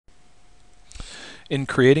In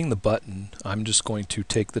creating the button, I'm just going to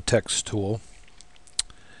take the text tool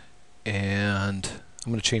and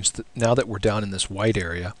I'm going to change now that we're down in this white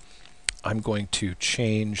area, I'm going to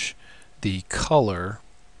change the color.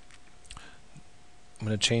 I'm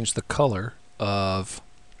going to change the color of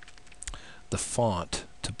the font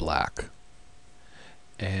to black.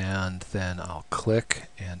 And then I'll click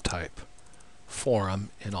and type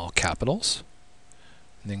forum in all capitals.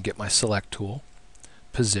 And then get my select tool,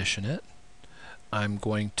 position it. I'm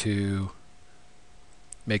going to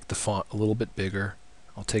make the font a little bit bigger.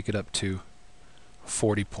 I'll take it up to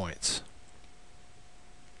 40 points.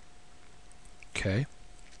 Okay,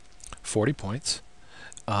 40 points.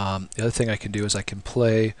 The other thing I can do is I can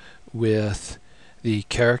play with the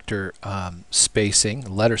character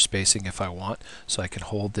spacing, letter spacing if I want. So I can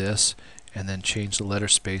hold this and then change the letter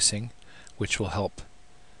spacing, which will help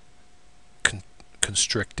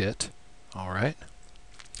constrict it. Alright,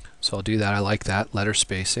 so I'll do that. I like that, letter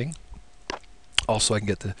spacing. Also I can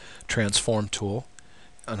get the transform tool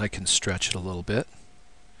and I can stretch it a little bit.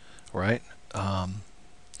 Right?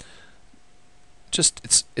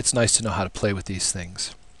 It's nice to know how to play with these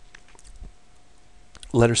things.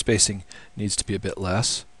 Letter spacing needs to be a bit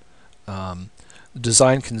less.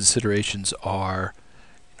 Design considerations are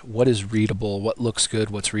what is readable, what looks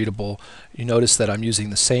good, what's readable. You notice that I'm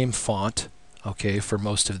using the same font, okay, for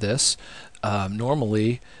most of this.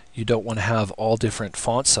 Normally you don't want to have all different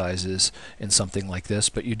font sizes in something like this,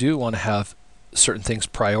 but you do want to have certain things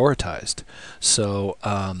prioritized. So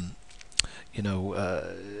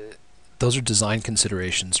those are design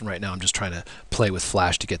considerations, and right now I'm just trying to play with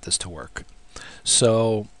Flash to get this to work.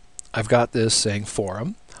 So I've got this saying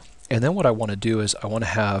forum, and then what I want to do is I want to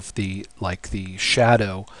have the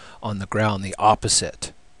shadow on the ground the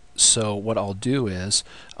opposite. So what I'll do is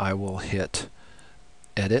I will hit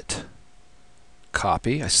edit,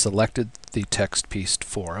 copy. I selected the text piece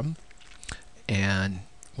forum, and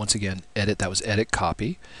once again edit, that was edit,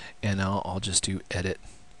 copy, and now I'll just do edit,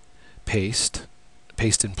 paste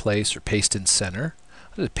in place, or paste in center.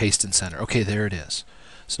 I'll do paste in center. Okay, there it is.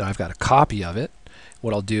 So now I've got a copy of it.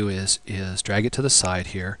 What I'll do is drag it to the side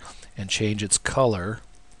here and change its color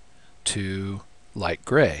to light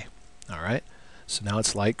gray. Alright, so now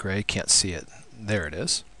it's light gray, can't see it. There it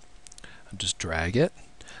is. I'll just drag it.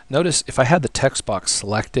 Notice if I had the text box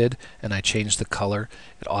selected and I changed the color,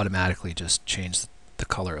 it automatically just changed the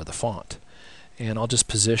color of the font. And I'll just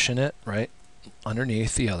position it right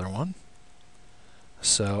underneath the other one.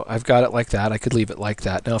 So I've got it like that. I could leave it like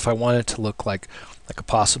that. Now if I wanted to look like a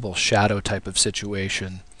possible shadow type of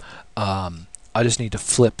situation, I just need to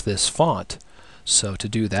flip this font. So to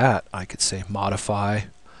do that, I could say modify,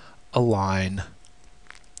 align,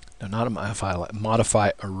 no, not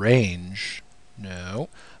modify arrange, no,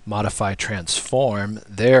 modify transform,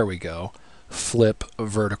 there we go, flip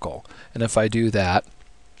vertical. And if I do that,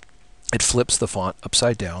 it flips the font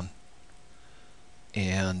upside down,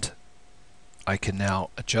 and I can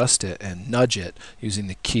now adjust it and nudge it using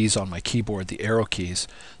the keys on my keyboard, the arrow keys,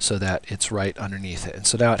 so that it's right underneath it. And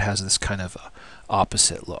so now it has this kind of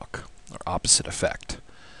opposite look, or opposite effect.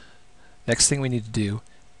 Next thing we need to do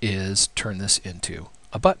is turn this into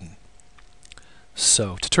a button.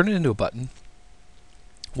 So to turn it into a button,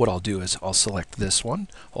 what I'll do is I'll select this one,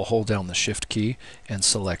 I'll hold down the shift key and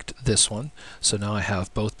select this one. So now I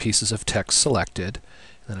have both pieces of text selected,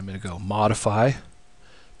 and then I'm going to go modify,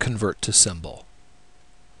 convert to symbol.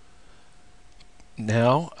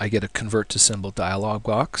 Now I get a convert to symbol dialog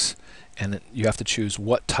box, and you have to choose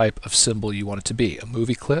what type of symbol you want it to be, a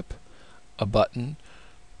movie clip, a button,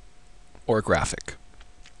 or a graphic.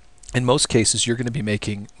 In most cases you're going to be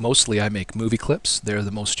making, mostly I make movie clips, they're the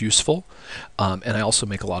most useful, and I also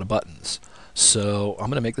make a lot of buttons. So I'm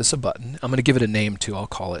going to make this a button. I'm going to give it a name too. I'll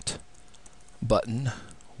call it button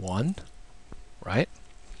 1, right?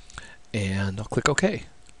 And I'll click OK.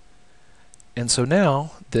 And so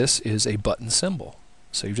now this is a button symbol.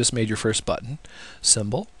 So you've just made your first button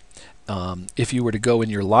symbol. If you were to go in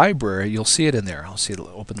your library, you'll see it in there. I'll see it,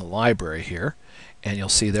 open the library here, and you'll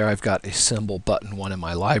see there I've got a symbol button 1 in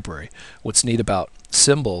my library. What's neat about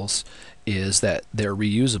symbols is that they're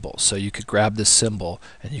reusable. So you could grab this symbol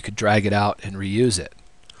and you could drag it out and reuse it.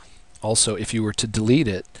 Also, if you were to delete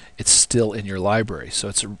it, it's still in your library. So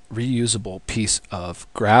it's a reusable piece of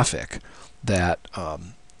graphic that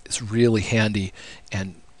is really handy,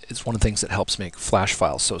 and it's one of the things that helps make Flash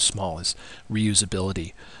files so small, is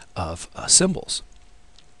reusability of symbols.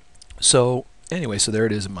 So anyway, so there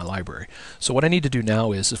it is in my library. So what I need to do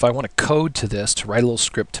now is, if I want to code to this, to write a little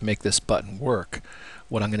script to make this button work,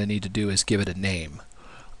 what I'm going to need to do is give it a name.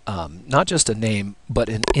 not just a name, but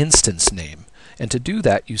an instance name. And to do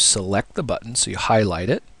that, you select the button, so you highlight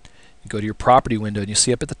it, you go to your property window, and you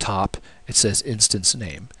see up at the top it says instance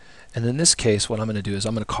name. And in this case, what I'm going to do is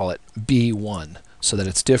I'm going to call it B1 so that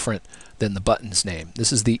it's different than the button's name.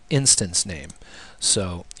 This is the instance name.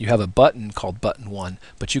 So you have a button called button1,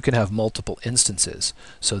 but you can have multiple instances.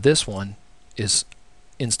 So this one is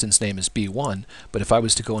instance name is B1, but if I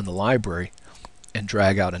was to go in the library and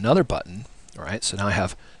drag out another button, right? So now I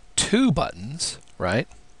have two buttons, right?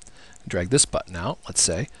 Drag this button out, let's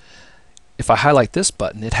say. If I highlight this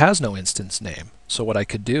button, it has no instance name. So what I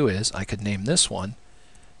could do is I could name this one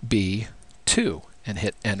B2 and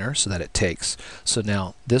hit enter so that it takes. So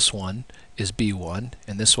now this one is B1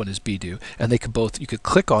 and this one is B2, and they could both, you could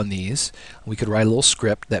click on these. We could write a little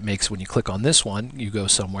script that makes when you click on this one you go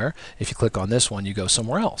somewhere, if you click on this one you go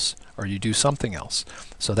somewhere else, or you do something else.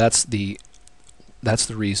 So that's the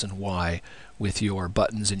reason why with your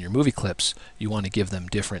buttons in your movie clips you want to give them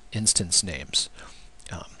different instance names.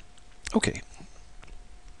 Okay,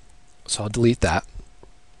 so I'll delete that.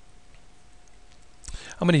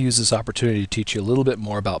 I'm going to use this opportunity to teach you a little bit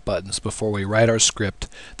more about buttons before we write our script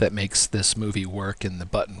that makes this movie work and the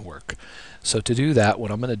button work. So to do that,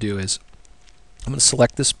 what I'm going to do is I'm going to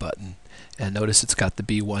select this button, and notice it's got the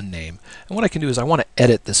B1 name. And what I can do is I want to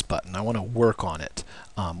edit this button. I want to work on it.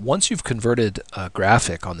 Once you've converted a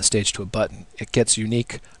graphic on the stage to a button, it gets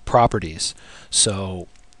unique properties. So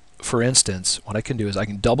for instance, what I can do is I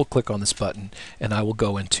can double click on this button and I will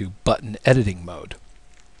go into button editing mode.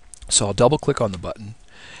 So I'll double click on the button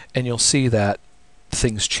and you'll see that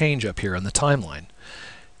things change up here on the timeline.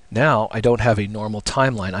 Now I don't have a normal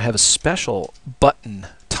timeline, I have a special button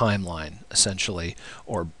timeline essentially,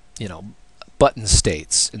 or button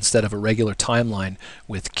states. Instead of a regular timeline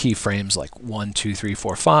with keyframes like 1, 2, 3,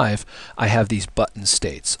 4, 5, I have these button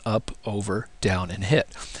states: up, over, down, and hit.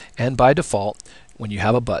 And by default, when you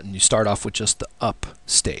have a button, you start off with just the up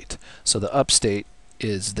state. So the up state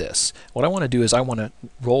is this. What I want to do is I want to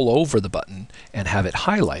roll over the button and have it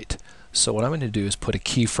highlight. So what I'm going to do is put a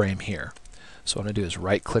keyframe here. So what I'm going to do is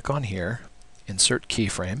right click on here, insert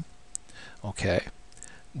keyframe, okay,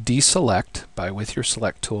 deselect with your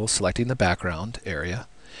select tool, selecting the background area,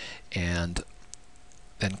 and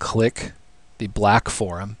then click the black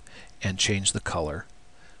forum and change the color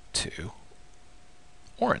to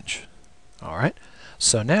orange. Alright,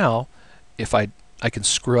 so now if I can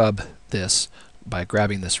scrub this by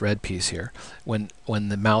grabbing this red piece here. When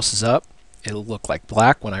the mouse is up, it'll look like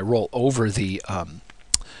black. When I roll over the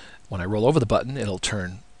button, it'll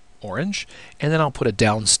turn orange. And then I'll put a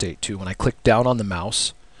down state too. When I click down on the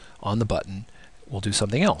mouse on the button, we'll do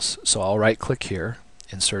something else. So I'll right click here,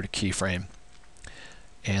 insert a keyframe,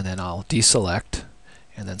 and then I'll deselect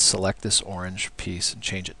and then select this orange piece and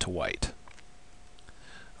change it to white.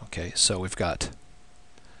 Okay, so we've got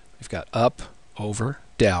up, over,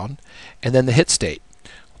 down, and then the hit state.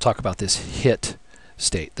 We'll talk about this hit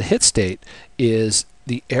state. The hit state is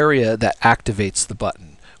the area that activates the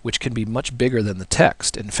button, which can be much bigger than the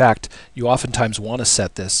text. In fact, you oftentimes want to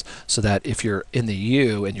set this so that if you're in the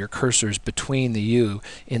U and your cursor's between the U,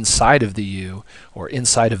 inside of the U, or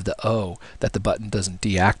inside of the O, that the button doesn't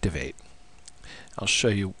deactivate. I'll show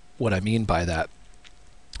you what I mean by that.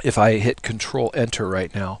 If I hit Control Enter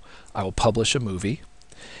right now, I will publish a movie,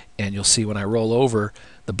 and you'll see when I roll over,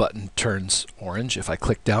 the button turns orange. If I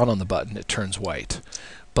click down on the button, it turns white.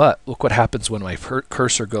 But look what happens when my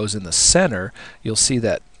cursor goes in the center. You'll see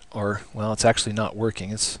that, or well, it's actually not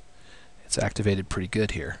working. It's activated pretty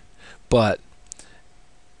good here. But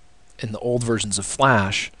in the old versions of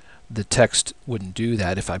Flash, the text wouldn't do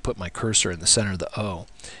that. If I put my cursor in the center of the O,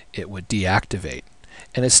 it would deactivate.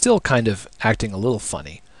 And it's still kind of acting a little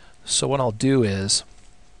funny. So what I'll do is,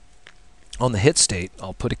 on the hit state,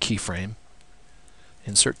 I'll put a keyframe,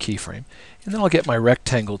 insert keyframe, and then I'll get my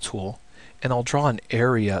rectangle tool and I'll draw an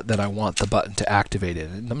area that I want the button to activate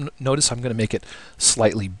in. And notice I'm going to make it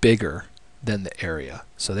slightly bigger than the area.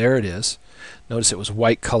 So there it is. Notice it was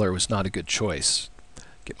white color was not a good choice.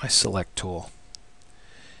 Get my select tool,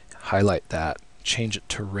 highlight that, change it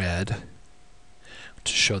to red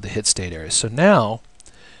to show the hit state area. So now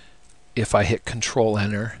if I hit Control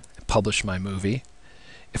Enter and publish my movie,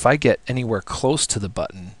 if I get anywhere close to the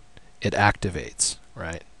button, it activates,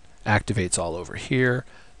 right? Activates all over here.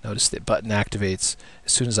 Notice the button activates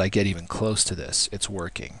as soon as I get even close to this. It's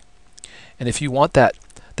working. And if you want that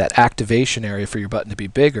activation area for your button to be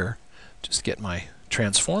bigger, just get my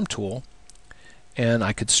transform tool and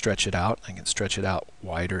I could stretch it out. I can stretch it out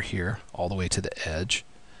wider here all the way to the edge.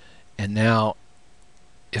 And now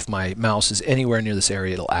if my mouse is anywhere near this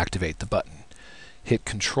area, it'll activate the button. Hit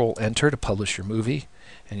Control Enter to publish your movie,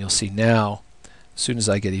 And you'll see now, as soon as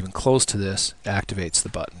I get even close to this, it activates the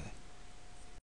button.